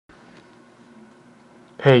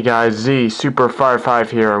Hey guys, Z Super Fire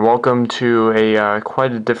 5 here, and welcome to a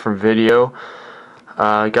quite a different video.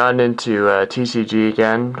 Gotten into TCG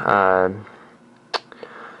again,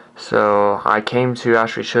 so I came to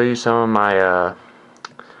actually show you some of my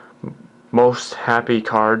most happy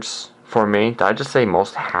cards for me. Did I just say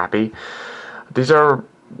most happy? These are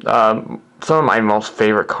some of my most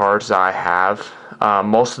favorite cards that I have.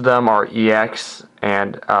 Most of them are EX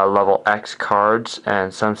and level X cards,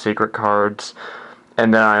 and some secret cards.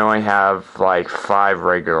 And then I only have like 5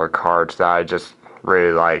 regular cards that I just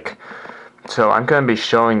really like. So I'm going to be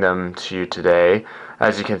showing them to you today.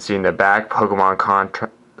 As you can see in the back, Pokemon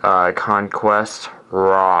Conquest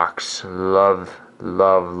rocks. Love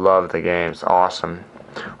the game. It's awesome.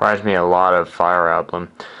 Reminds me a lot of Fire Emblem.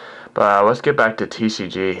 But let's get back to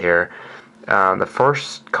TCG here. The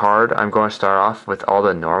first card, I'm going to start off with all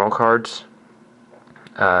the normal cards.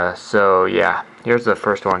 So yeah, here's the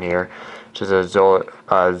first one here, which is a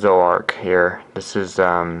Zoroark here. This is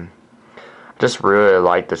just really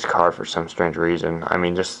like this card for some strange reason. I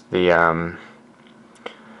mean, just the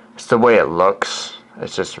way it looks.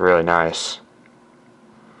 It's just really nice.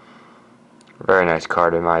 Very nice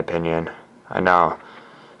card in my opinion. I know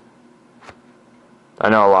a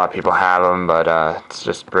lot of people have them, but it's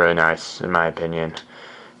just really nice in my opinion.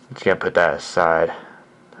 Just gonna put that aside.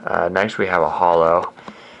 Next we have a holo,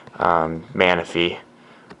 Manaphy.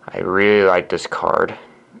 I really like this card.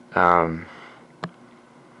 It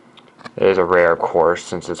is a rare, of course,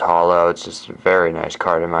 since it's holo. It's just a very nice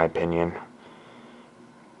card in my opinion.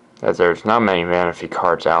 As there's not many Manaphy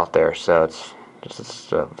cards out there, so it's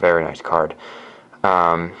just a very nice card.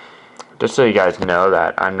 Just so you guys know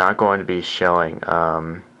that I'm not going to be showing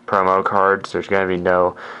promo cards. There's going to be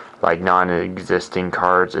no like non-existing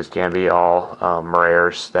cards. It's going to be all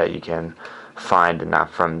rares that you can find and not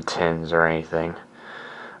from tins or anything.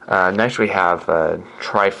 Next we have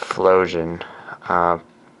Triflosion. I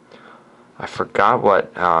forgot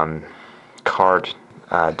what card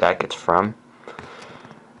deck it's from,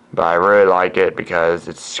 but I really like it because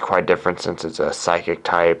it's quite different since it's a psychic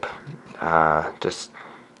type. Just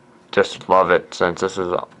love it since this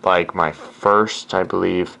is like my first, I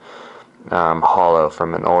believe, holo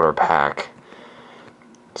from an older pack.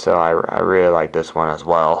 So I really like this one as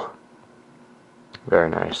well. Very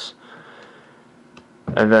nice.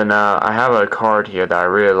 And then I have a card here that I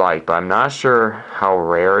really like, but I'm not sure how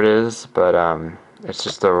rare it is. But it's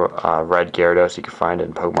just a red Gyarados you can find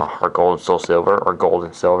in Pokemon Heart Gold and Soul Silver, or Gold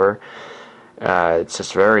and Silver. It's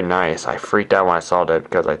just very nice. I freaked out when I saw that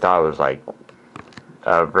because I thought it was like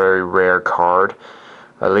a very rare card.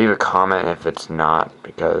 Leave a comment if it's not,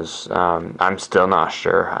 because I'm still not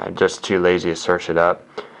sure. I'm just too lazy to search it up.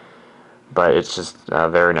 But it's just a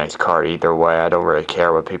very nice card either way. I don't really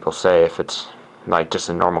care what people say if it's like just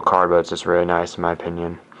a normal card, but it's just really nice in my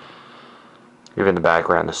opinion. Even the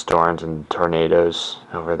background, the storms and tornadoes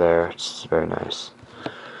over there, it's just very nice.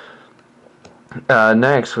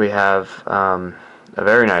 Next we have a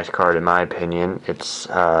very nice card in my opinion. It's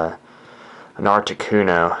an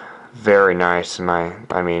Articuno. Very nice.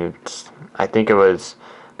 I think it was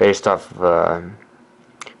based off of a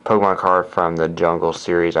Pokemon card from the Jungle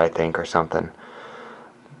series, I think, or something.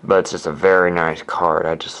 But it's just a very nice card.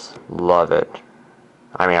 I just love it.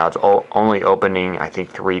 I mean, I was only opening, I think,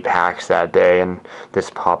 3 packs that day, and this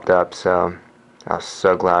popped up, so I was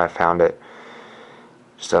so glad I found it.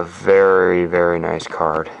 Just a very, very nice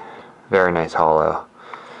card. Very nice holo.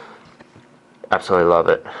 Absolutely love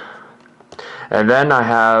it. And then I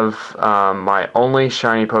have my only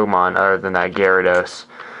shiny Pokemon other than that Gyarados.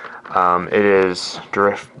 It is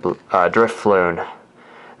Drifloon.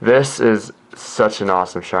 This is such an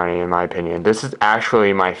awesome shiny in my opinion. This is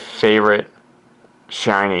actually my favorite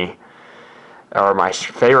shiny, or my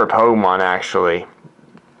favorite Pokemon actually.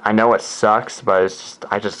 I know it sucks, but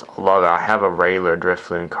I just love it. I have a regular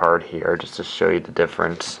Drifloon card here just to show you the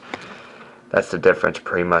difference. That's the difference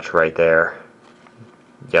pretty much right there.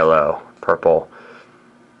 Yellow, purple.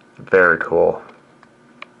 Very cool.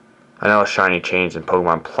 I know shiny changed in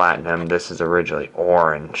Pokemon Platinum. This is originally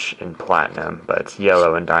orange in Platinum, but it's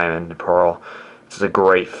yellow in Diamond and Pearl. This is a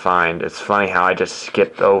great find. It's funny how I just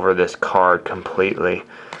skipped over this card completely.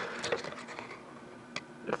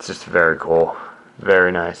 It's just very cool.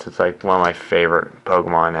 Very nice. It's like one of my favorite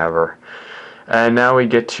Pokemon ever. And now we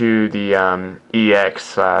get to the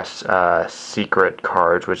EX / secret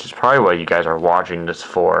cards, which is probably what you guys are watching this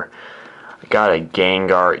for. I got a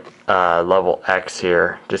Gengar level X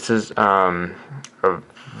here. This is a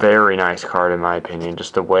very nice card in my opinion.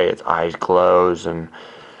 Just the way its eyes glows, and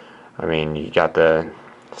I mean, you got the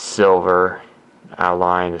silver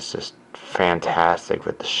outline. It's just fantastic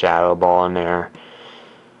with the shadow ball in there.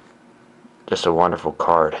 just a wonderful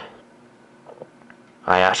card.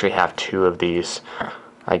 I actually have 2 of these.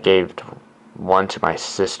 I gave one to my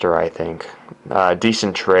sister, I think.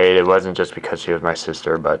 Decent trade. It wasn't just because she was my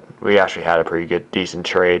sister, but we actually had a pretty good, decent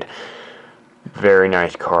trade. Very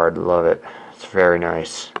nice card. Love it. It's very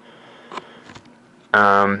nice.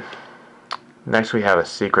 Next we have a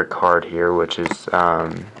secret card here, which is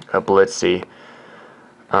a Blitzy.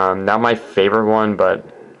 Not my favorite one, but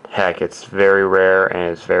heck, it's very rare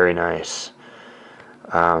and it's very nice.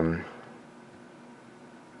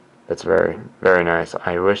 It's very, very nice.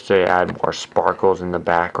 I wish they add more sparkles in the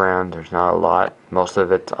background. There's not a lot. Most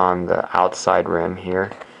of it's on the outside rim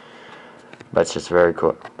here. But it's just very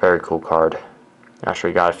cool card.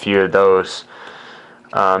 Actually got a few of those.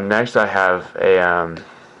 Next I have a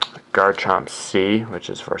Garchomp C, which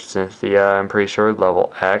is for Cynthia, I'm pretty sure.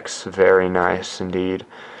 Level X. Very nice indeed.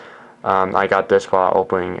 I got this while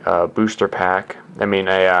opening a booster pack. I mean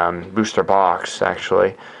a booster box,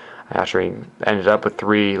 actually. I actually ended up with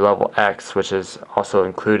 3 level X, which is also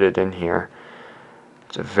included in here.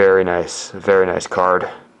 It's a very nice card.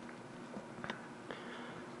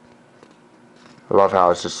 I love how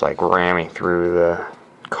it's just like ramming through the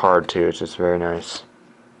card too. It's just very nice.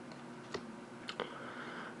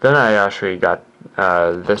 Then I actually got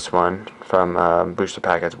this one from Booster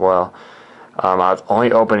Pack as well. I was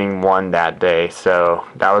only opening one that day, so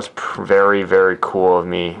that was very, very cool of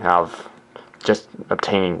me. Of just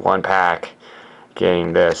obtaining one pack,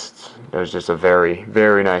 getting this. It was just a very,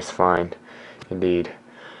 very nice find indeed.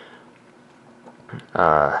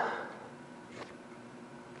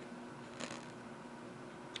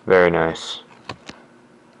 Very nice.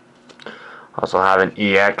 Also have an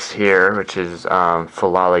EX here, which is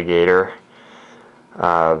Full Alligator.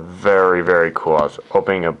 Very, very cool. I was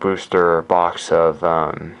opening a booster box of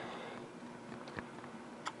some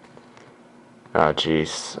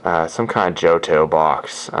kind of Johto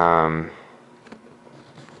box. I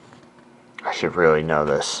should really know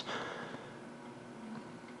this.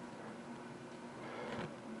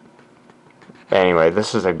 Anyway,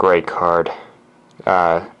 this is a great card.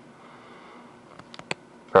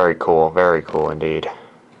 Very cool indeed.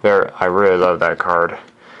 I really love that card.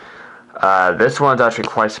 This one's actually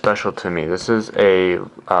quite special to me. This is a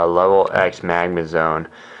level X Magmazone.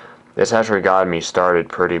 This actually got me started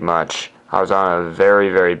pretty much. I was on a very,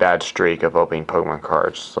 very bad streak of opening Pokemon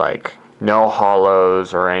cards. Like, no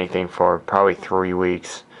holos or anything for probably 3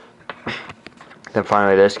 weeks. Then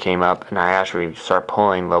finally this came up and I actually started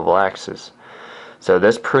pulling level X's. So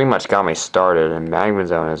this pretty much got me started, and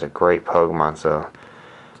Magmazone is a great Pokemon, so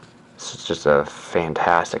it's just a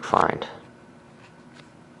fantastic find.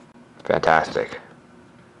 Fantastic.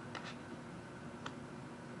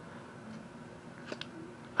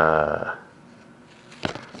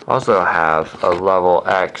 Also have a level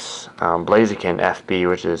X Blaziken FB,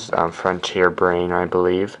 which is Frontier Brain, I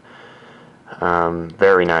believe.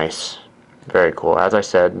 Very nice. Very cool. As I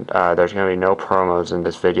said, there's going to be no promos in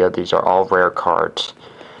this video. These are all rare cards.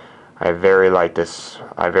 I very like this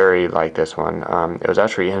one. It was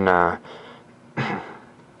actually in a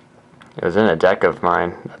deck of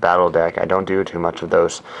mine, a battle deck. I don't do too much of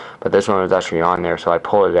those, but this one was actually on there, so I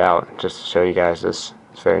pulled it out just to show you guys this.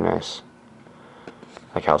 It's very nice.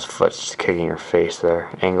 Like how his foot's just kicking your face there.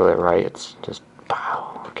 Angle it right, it's just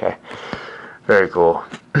pow. Okay. Very cool.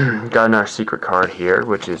 Got another secret card here,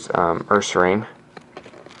 which is Ursaring.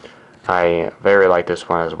 I very like this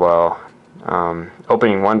one as well.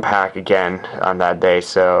 Opening one pack again on that day,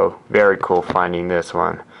 so very cool finding this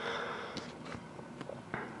one.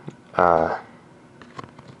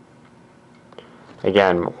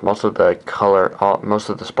 Again, most of the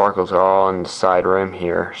sparkles are all in the side rim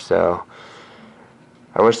here, so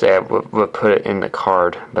I wish they would put it in the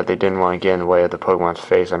card, but they didn't want to get in the way of the Pokemon's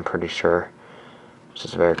face, I'm pretty sure. Which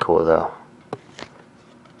is very cool though.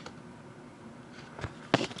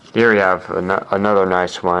 Here we have another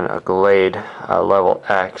nice one, a Glade level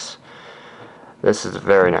X. This is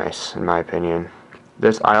very nice in my opinion.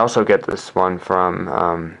 I also get this one from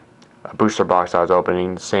a booster box I was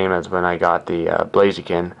opening, the same as when I got the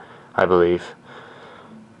Blaziken, I believe.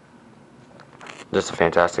 Just a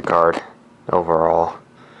fantastic card overall.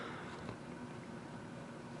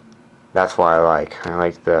 That's why I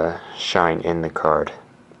like the shine in the card,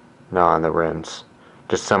 not on the rims.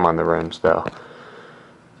 Just some on the rims though.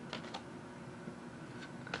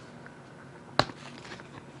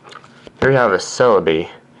 Here we have a Celebi.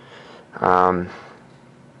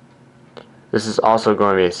 This is also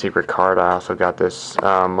going to be a secret card. I also got this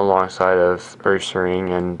alongside of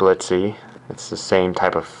Ursaring and Blitzy. It's the same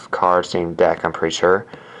type of card, same deck, I'm pretty sure.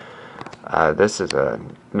 This is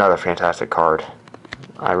another fantastic card.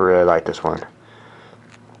 I really like this one.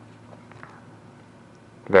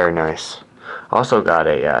 Very nice. Also got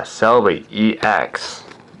a Celebi EX.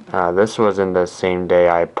 This was in the same day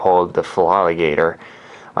I pulled the Flaligator.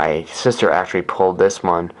 My sister actually pulled this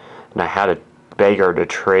one, and I had to beg her to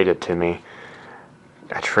trade it to me.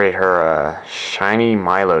 I trade her a shiny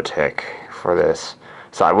Milotic for this.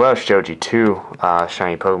 So I would have showed you two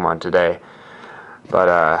shiny Pokemon today, but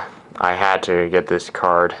I had to get this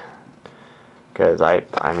card because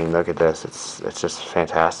I mean, look at this. It's just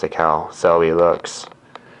fantastic how Celebi looks.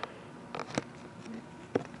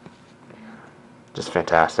 Just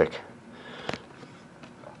fantastic.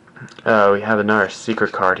 We have another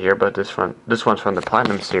secret card here, but this one's from the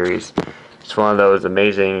Platinum series. It's one of those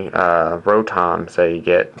amazing Rotoms that you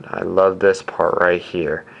get. I love this part right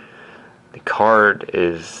here. The card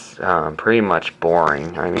is pretty much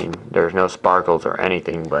boring. I mean, there's no sparkles or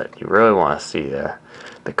anything, but you really want to see the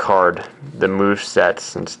card, the move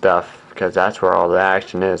sets and stuff, because that's where all the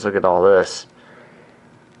action is. Look at all this.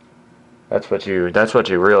 That's what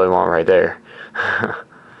you really want right there.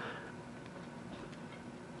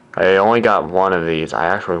 I only got one of these. I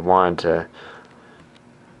actually wanted to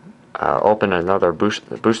open another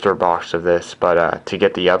booster box of this, but to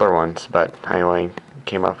get the other ones, but I only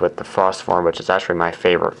came up with the Frost form, which is actually my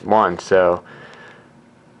favorite one, so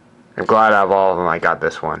I'm glad out of all of them I got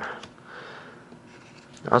this one.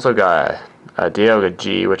 I also got a Dialga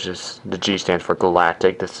G, which is, the G stands for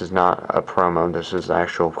Galactic. This is not a promo, this is an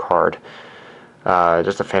actual card.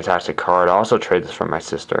 Just a fantastic card. I also trade this from my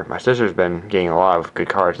sister. My sister's been getting a lot of good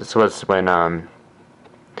cards. This was when I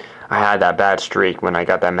had that bad streak, when I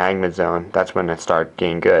got that Magma Zone. That's when it started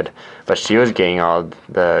getting good. But she was getting all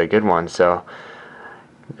the good ones, so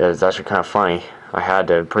it was actually kind of funny. I had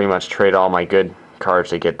to pretty much trade all my good cards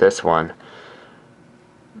to get this one.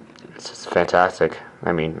 It's just fantastic.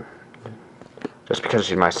 I mean, just because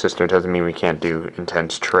she's my sister doesn't mean we can't do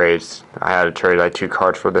intense trades. I had to trade like 2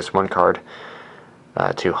 cards for this one card.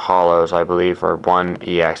 2 hollows, I believe, or 1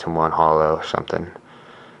 EX and 1 hollow or something.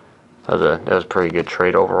 That was a pretty good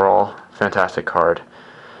trade overall. Fantastic card.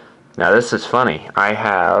 Now this is funny. I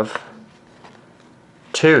have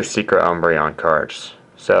 2 Secret Umbreon cards.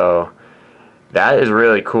 So that is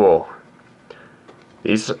really cool.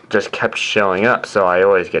 These just kept showing up, so I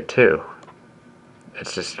always get 2.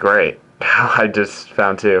 It's just great. I just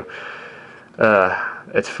found 2.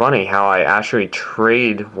 It's funny how I actually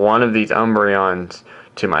trade one of these Umbreons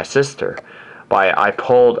to my sister. But I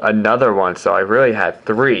pulled another one, so I really had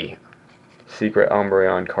 3 Secret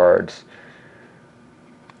Umbreon cards.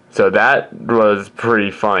 So that was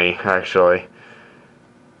pretty funny, actually.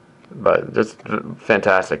 But just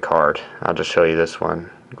fantastic card. I'll just show you this one.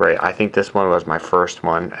 Great. I think this one was my first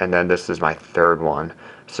one, and then this is my 3rd one.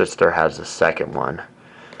 Sister has the 2nd one.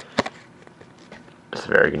 It's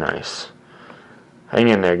very nice. Hang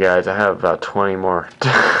in there, guys. I have about 20 more.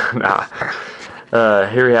 Nah.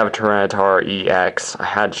 Here we have a Tyranitar EX. I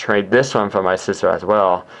had to trade this one from my sister as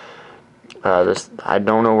well. I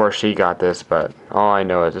don't know where she got this, but all I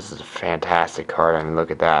know is this is a fantastic card. I mean,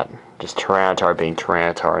 look at that. Just Tyranitar being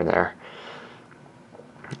Tyranitar in there.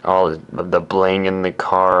 All the bling in the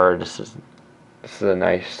card. This is a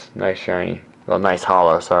nice shiny. Well, nice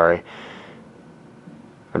hollow, sorry.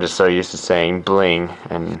 I'm just so used to saying bling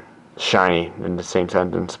and shiny in the same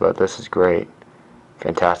sentence, but this is great.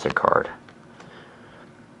 Fantastic card.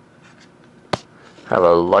 I have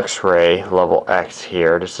a Luxray level X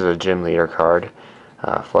here. This is a gym leader card.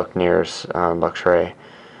 Fluckneer's Luxray.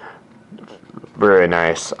 Really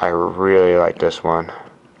nice. I really like this one.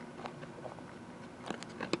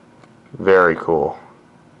 Very cool.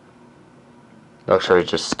 Luxray's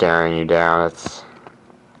just staring you down. It's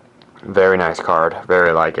a very nice card.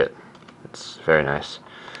 Very like it. It's very nice.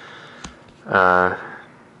 Have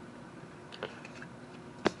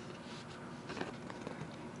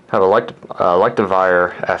a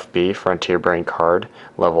Electivire FB Frontier Brain card,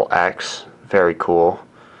 level X, very cool,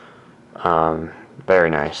 very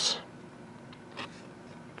nice.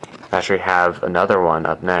 Actually have another one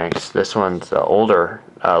up next. This one's the older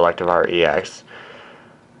Electivire EX.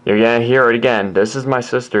 You're gonna hear it again. This is my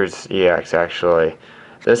sister's EX actually.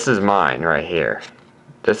 This is mine right here.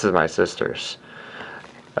 This is my sister's.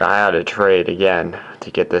 I had to trade again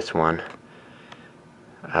to get this one.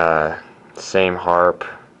 Same harp.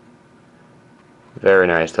 Very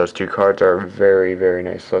nice. Those 2 cards are very, very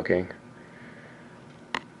nice looking.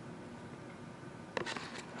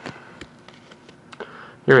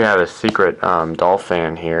 Here we have a secret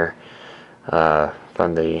Dolphin here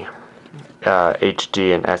from the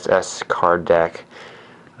HD and SS card deck.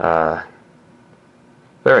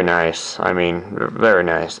 Very nice. I mean, very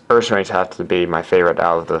nice. Urshiran's have to be my favorite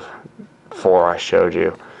out of the 4 I showed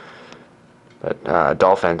you. But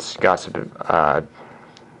Dolphin's got to be,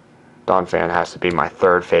 Donphan has to be my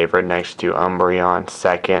 3rd favorite, next to Umbreon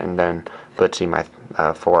 2nd, and then Blissey my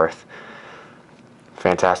 4th.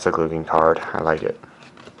 Fantastic looking card. I like it.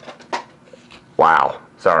 Wow.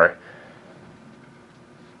 Sorry.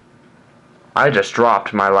 I just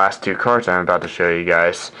dropped my last 2 cards I'm about to show you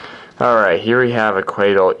guys. Alright, here we have a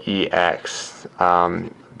Quaddle EX.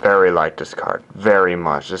 Very like this card. Very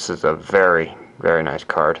much. This is a very, very nice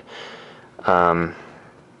card. I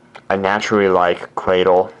naturally like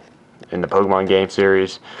Quaddle in the Pokemon game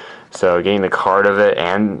series, so getting the card of it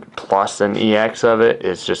and plus an EX of it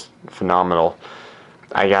is just phenomenal.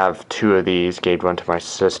 I have 2 of these, gave one to my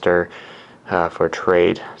sister for a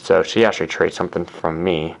trade, so she actually traded something from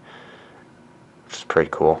me, which is pretty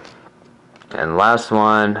cool. And last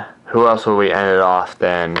one, who else will we end it off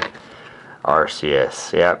than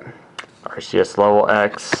Arceus? Yep, Arceus level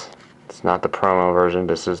X. It's not the promo version,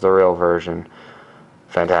 this is the real version.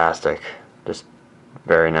 Fantastic. Just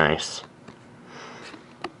very nice.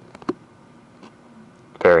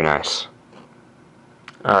 Very nice.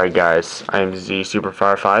 Alright guys, I'm Z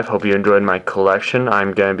Superfire 5. Hope you enjoyed my collection.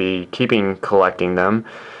 I'm going to be collecting them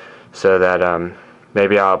so that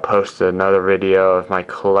maybe I'll post another video of my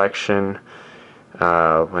collection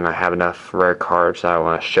when I have enough rare cards that I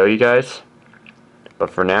want to show you guys. But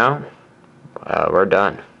for now, we're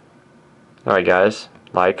done. Alright guys,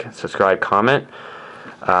 like, subscribe, comment.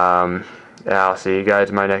 I'll see you guys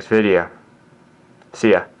in my next video.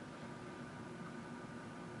 See ya.